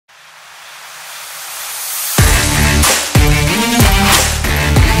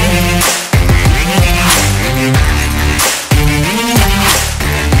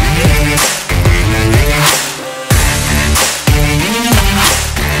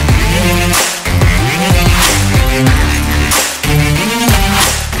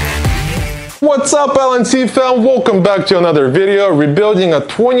What's up, LNC fam? Welcome back to another video. Rebuilding a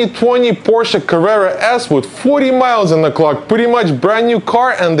 2020 Porsche Carrera S with 40 miles on the clock. Pretty much brand new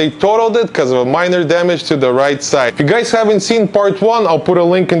car, and they totaled it because of a minor damage to the right side. If you guys haven't seen part 1, I'll put a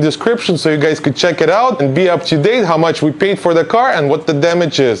link in the description so you guys could check it out and be up to date how much we paid for the car and what the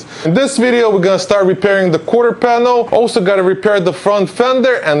damage is. In this video, we're gonna start repairing the quarter panel. Also gotta repair the front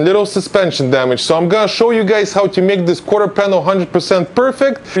fender and little suspension damage. So I'm gonna show you guys how to make this quarter panel 100%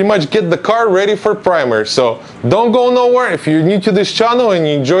 perfect. Pretty much get the car ready for primer. So don't go nowhere. If you're new to this channel and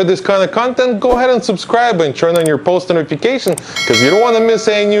you enjoy this kind of content, go ahead and subscribe and turn on your post notification because you don't want to miss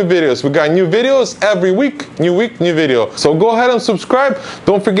any new videos. We got new videos every week, new video. So go ahead and subscribe.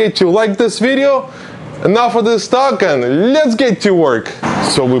 Don't forget to like this video. Enough of this talk and let's get to work.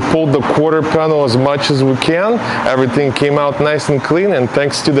 So we pulled the quarter panel as much as we can. Everything came out nice and clean, and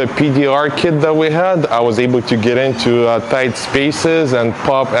thanks to the PDR kit that we had, I was able to get into tight spaces and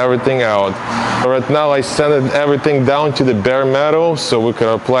pop everything out. Right now I sanded everything down to the bare metal so we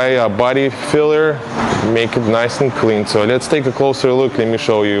could apply a body filler, make it nice and clean. So let's take a closer look. Let me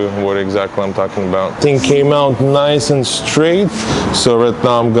show you what exactly I'm talking about. Thing came out nice and straight. So right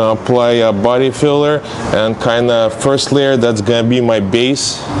now I'm gonna apply a body filler and kind of first layer, that's gonna be my base,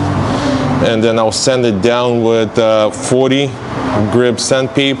 and then I'll sand it down with 40 grip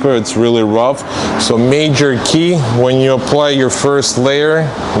sandpaper. It's really rough. So major key when you apply your first layer,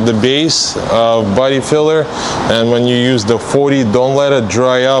 the base of body filler, and when you use the 40, don't let it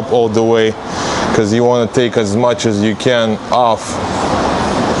dry up all the way because you want to take as much as you can off.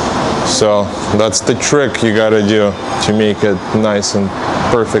 So that's the trick you gotta do to make it nice and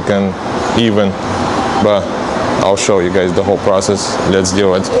perfect and even. But I'll show you guys the whole process. Let's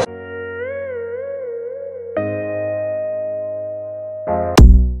do it.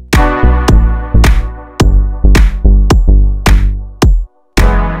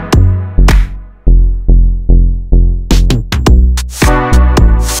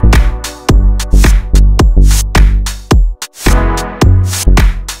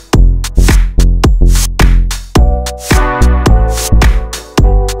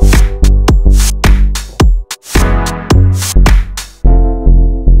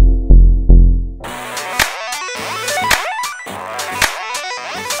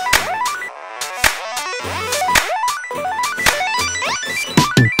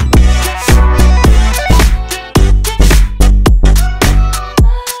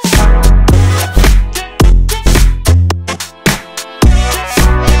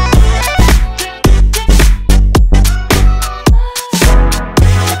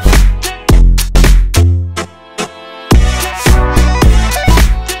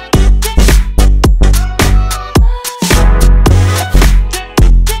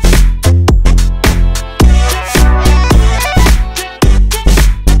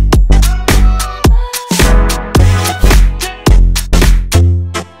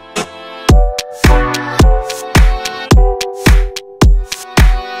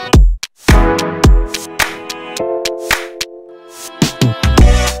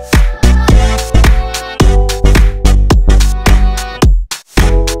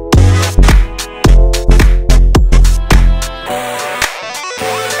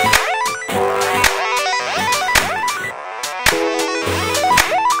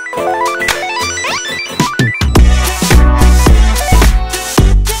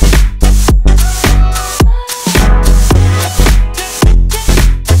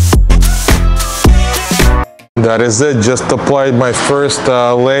 That is it, just applied my first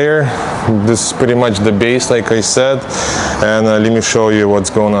layer. This is pretty much the base, like I said, and let me show you what's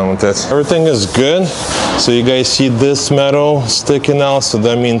going on with it. Everything is good. So you guys see this metal sticking out, so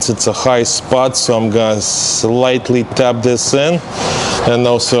that means it's a high spot. So I'm gonna slightly tap this in, and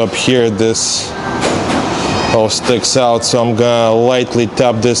also up here this all sticks out, so I'm gonna lightly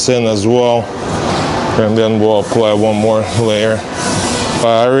tap this in as well, and then we'll apply one more layer.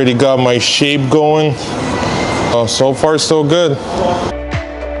 I already got my shape going. So far so good.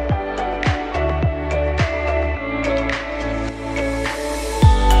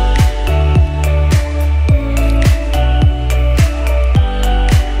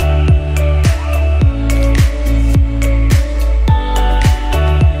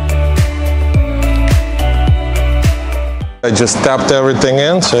 I just tapped everything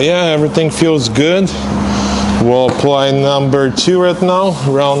in, so yeah, everything feels good. We'll apply number 2 right now,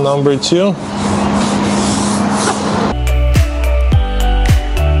 round number 2.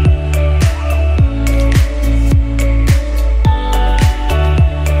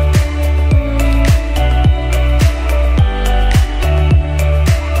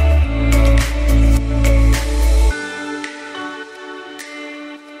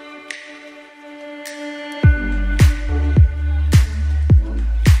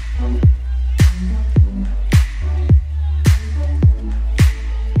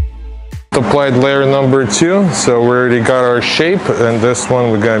 Applied layer number 2, so we already got our shape, and this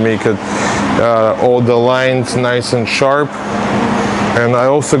one we gotta make it all the lines nice and sharp. And I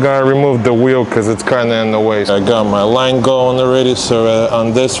also gotta remove the wheel because it's kind of in the way. I got my line going already, so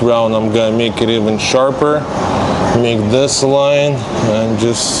on this round I'm gonna make it even sharper. Make this line and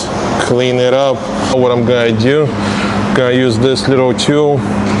just clean it up. What I'm gonna do, I'm gonna use this little tool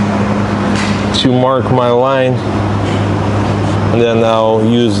to mark my line, and then I'll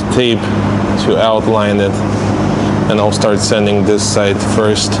use tape to outline it, and I'll start sanding this side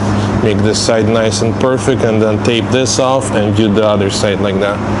first, make this side nice and perfect, and then tape this off and do the other side like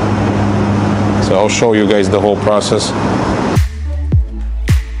that. So I'll show you guys the whole process.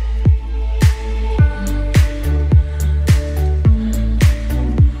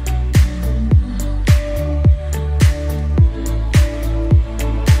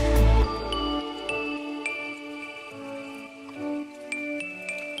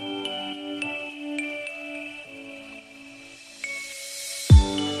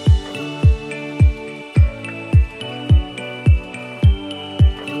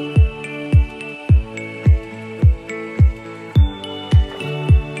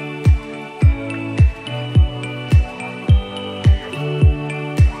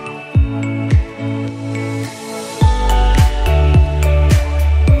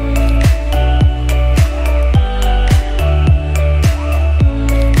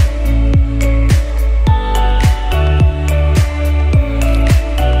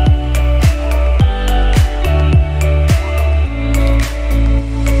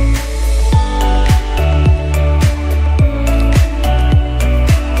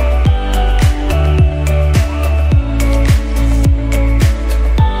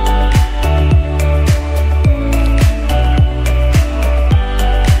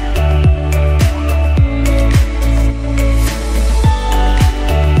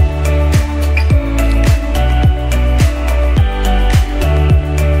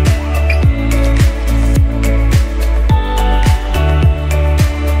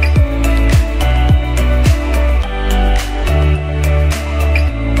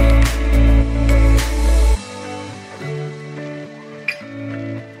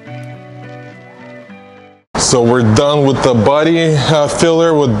 So we're done with the body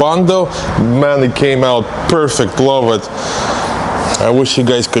filler with Bondo. Man, it came out perfect, love it. I wish you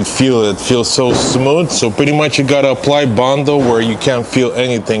guys could feel it. It feels so smooth. So pretty much you gotta apply Bondo where you can't feel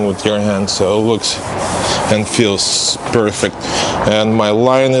anything with your hands. So it looks and feels perfect. And my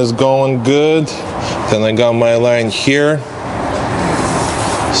line is going good. Then I got my line here.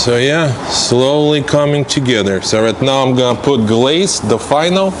 So yeah, slowly coming together. So right now I'm gonna put glaze, the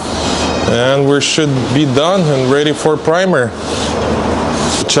final, and we should be done and ready for primer.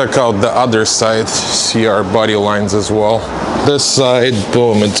 Check out the other side, see our body lines as well. This side,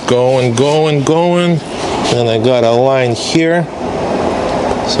 boom, it's going. And I got a line here.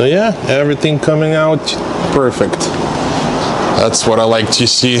 So yeah, everything coming out perfect. That's what I like to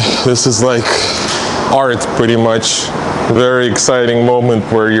see. This is like art pretty much. Very exciting moment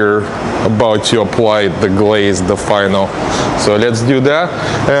where you're about to apply the glaze, the final. So let's do that,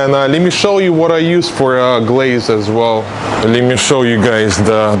 and let me show you what I use for glaze as well. Let me show you guys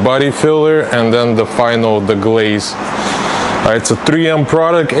the body filler and then the final, the glaze. It's a 3M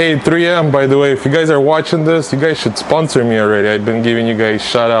product. Hey 3M, by the way, if you guys are watching this, you guys should sponsor me already. I've been giving you guys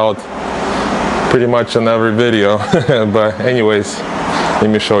shout out pretty much on every video. But anyways, let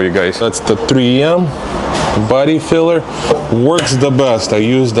me show you guys. That's the 3M body filler. Works the best. I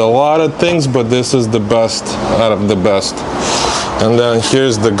used a lot of things, but this is the best out of the best. And then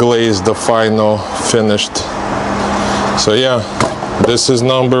here's the glaze, the final finished. So yeah, this is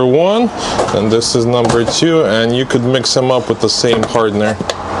number 1 and this is number 2, and you could mix them up with the same hardener.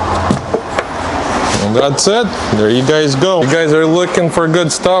 And that's it. There you guys go. If you guys are looking for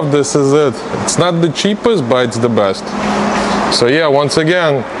good stuff, this is it. It's not the cheapest, but it's the best. So yeah, once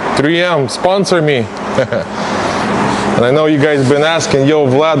again, 3M, sponsor me. And I know you guys been asking, yo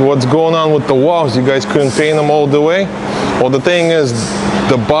Vlad, what's going on with the walls? You guys couldn't paint them all the way? Well, the thing is,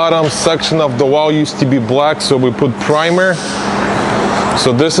 the bottom section of the wall used to be black, so we put primer.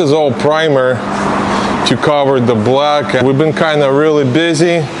 So this is all primer to cover the black. And we've been kind of really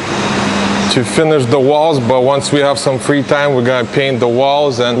busy to finish the walls, but once we have some free time, we're gonna paint the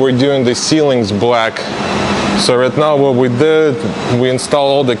walls, and we're doing the ceilings black. So right now what we did, we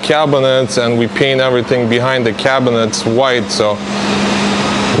installed all the cabinets and we paint everything behind the cabinets white. So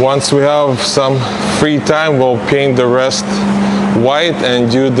once we have some free time, we'll paint the rest white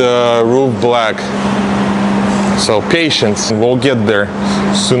and do the roof black. So patience, we'll get there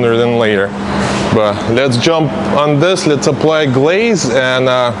sooner than later. But let's jump on this, let's apply glaze and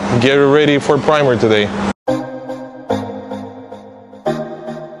get ready for primer today.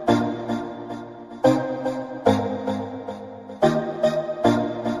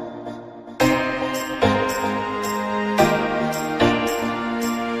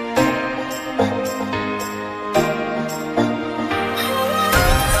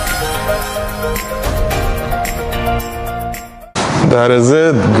 That is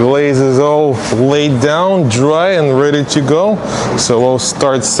it. Glaze is all laid down, dry and ready to go. So we'll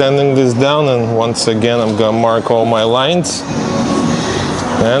start sanding this down, and once again I'm gonna mark all my lines.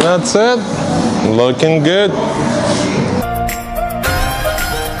 And that's it. Looking good.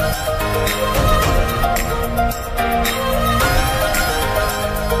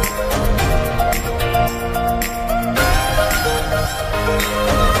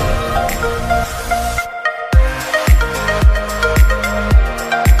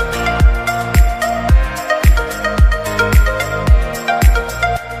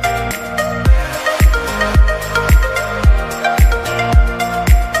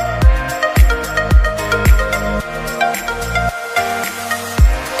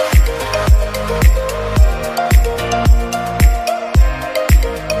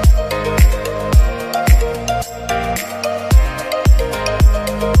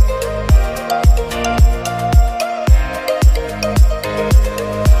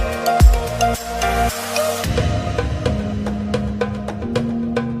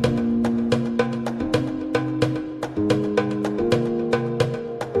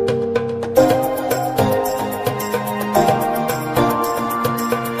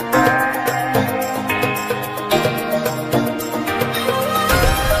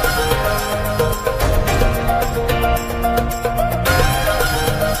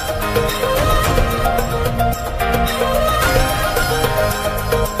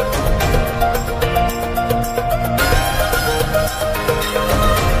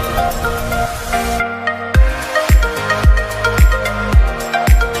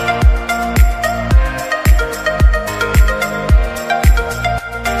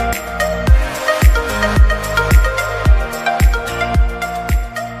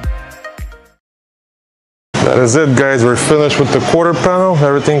 That is it, guys. We're finished with the quarter panel.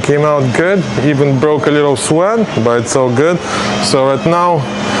 Everything came out good. Even broke a little sweat, but it's all good. So right now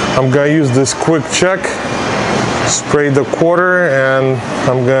I'm gonna use this quick check, spray the quarter, and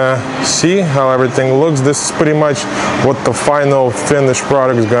I'm gonna see how everything looks. This is pretty much what the final finished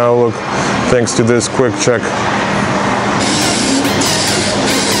product is gonna look thanks to this quick check.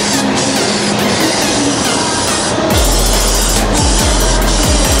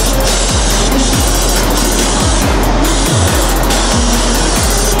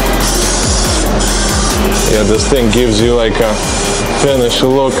 Yeah, this thing gives you like a finished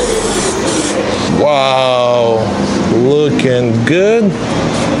look. Wow, looking good.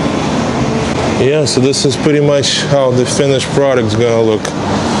 Yeah, so this is pretty much how the finished product's gonna look.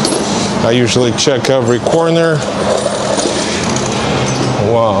 I usually check every corner.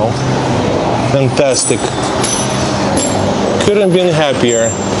 Wow, fantastic. Couldn't have been happier.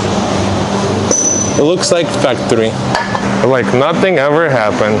 It looks like factory. Like nothing ever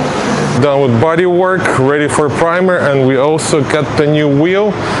happened. Done with body work, ready for primer, and we also got the new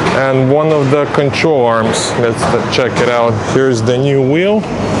wheel and one of the control arms. Let's check it out. Here's the new wheel,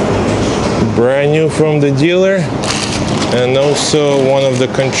 brand new from the dealer, and also one of the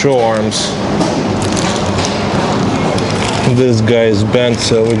control arms. This guy is bent,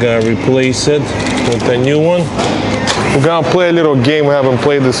 so we're gonna replace it with a new one. We're gonna play a little game. We haven't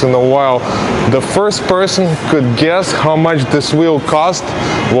played this in a while. The first person who could guess how much this wheel cost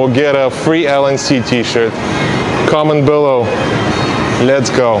will get a free LNC t-shirt. Comment below. Let's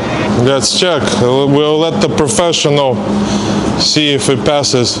go. Let's check. We'll let the professional see if it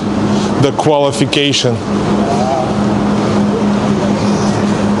passes the qualification.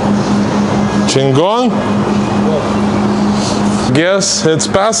 Chingon? Guess it's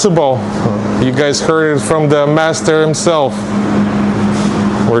passable. You guys heard it from the master himself.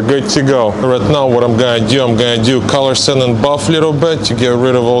 We're good to go. Right now what I'm gonna do color sand and buff a little bit to get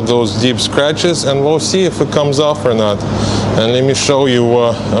rid of all those deep scratches, and we'll see if it comes off or not. And let me show you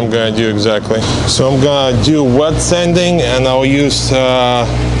what I'm gonna do exactly. So I'm gonna do wet sanding, and I'll use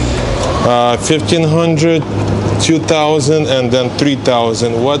 1500, 2000, and then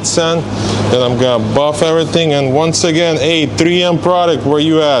 3000 wet sand. Then I'm gonna buff everything, and once again, hey, 3M product, where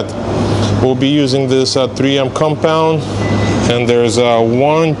you at? We'll be using this 3M compound, and there's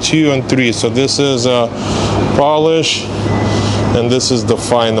 1, 2, and 3. So this is a polish, and this is the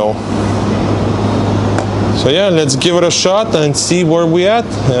final. So yeah, let's give it a shot and see where we at,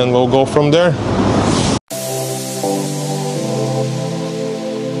 and we'll go from there.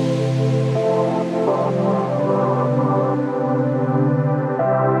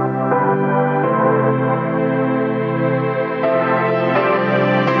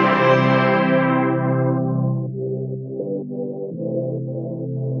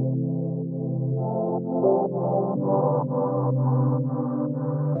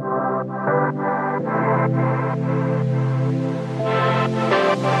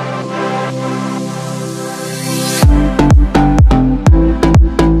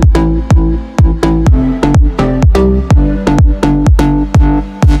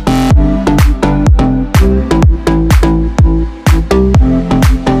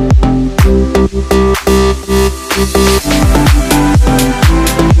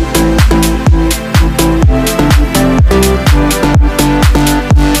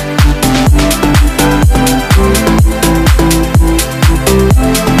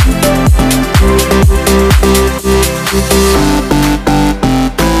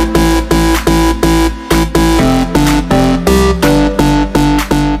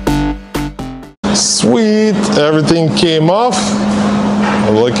 Sweet, everything came off,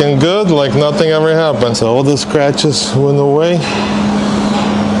 looking good, like nothing ever happened. So all the scratches went away.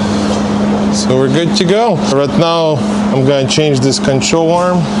 So we're good to go. Right now, I'm gonna change this control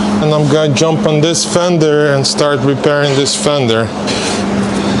arm, and I'm gonna jump on this fender and start repairing this fender.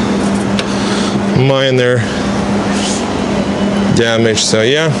 Minor damage, so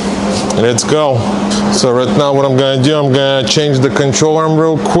yeah, let's go. So right now what I'm gonna do, I'm gonna change the control arm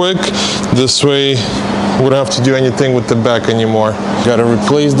real quick. This way we don't have to do anything with the back anymore. Gotta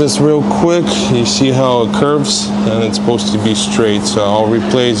replace this real quick. You see how it curves, and it's supposed to be straight. So I'll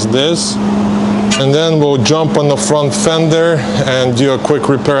replace this, and then we'll jump on the front fender and do a quick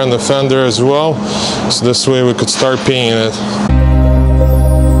repair on the fender as well. So this way we could start painting it.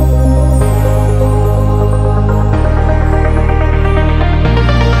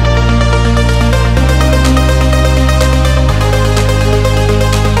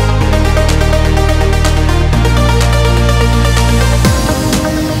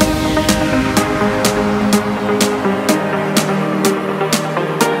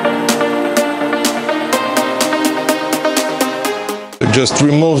 Just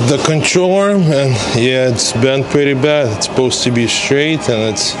removed the control arm, and yeah, it's bent pretty bad. It's supposed to be straight,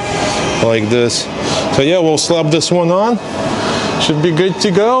 and it's like this. So yeah, we'll slap this one on. Should be good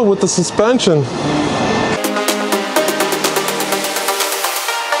to go with the suspension.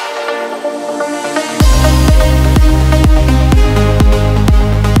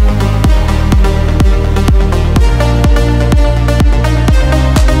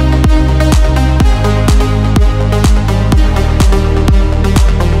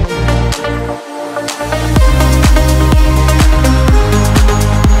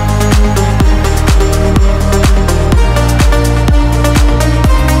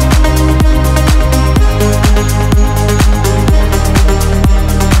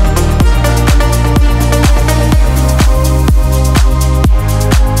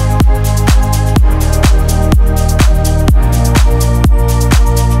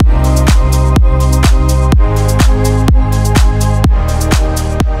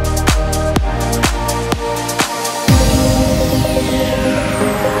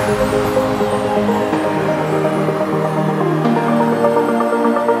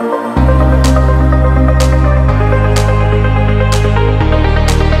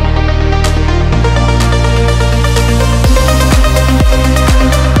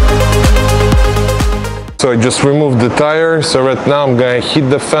 So I just removed the tire. So right now I'm gonna heat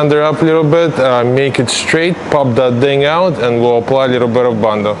the fender up a little bit, make it straight, pop that thing out, and we'll apply a little bit of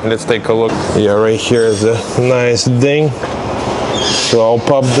Bondo. Let's take a look. Yeah, right here is a nice ding. So I'll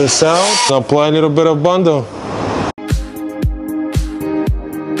pop this out and apply a little bit of Bondo.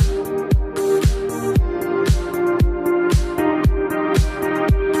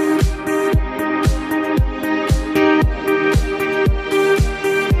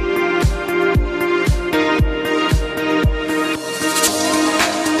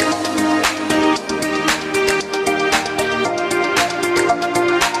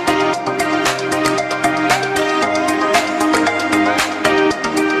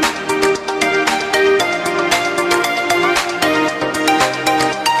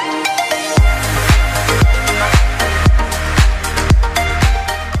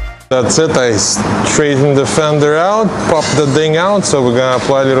 That's it, I straightened the fender out, popped the thing out, so we're gonna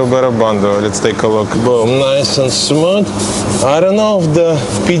apply a little bit of Bondo. Let's take a look. Boom, nice and smooth. I don't know if the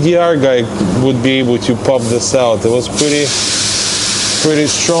PDR guy would be able to pop this out. It was pretty pretty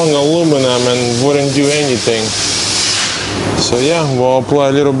strong aluminum and wouldn't do anything. So yeah, we'll apply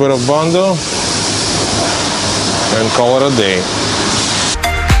a little bit of Bondo and call it a day.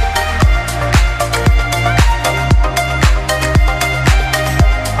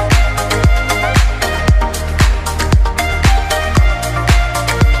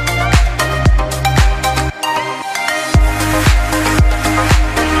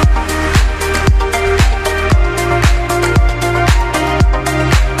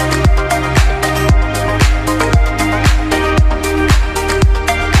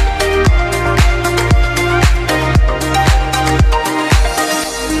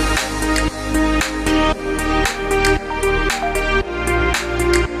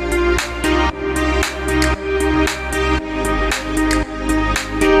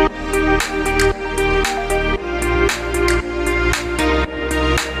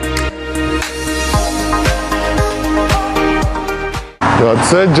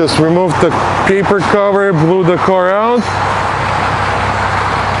 That's it, just remove the paper cover, blew the car out.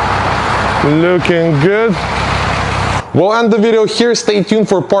 Looking good. We'll end the video here. Stay tuned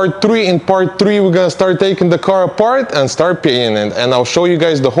for part 3. In part 3, we're gonna start taking the car apart and start painting it. And I'll show you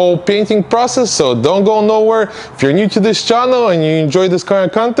guys the whole painting process, so don't go nowhere. If you're new to this channel and you enjoy this kind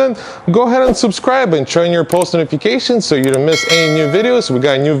of content, go ahead and subscribe and turn your post notifications so you don't miss any new videos. We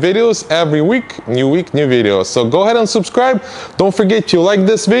got new videos every week, new videos. So go ahead and subscribe. Don't forget to like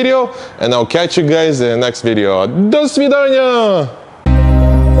this video, and I'll catch you guys in the next video. До свидания!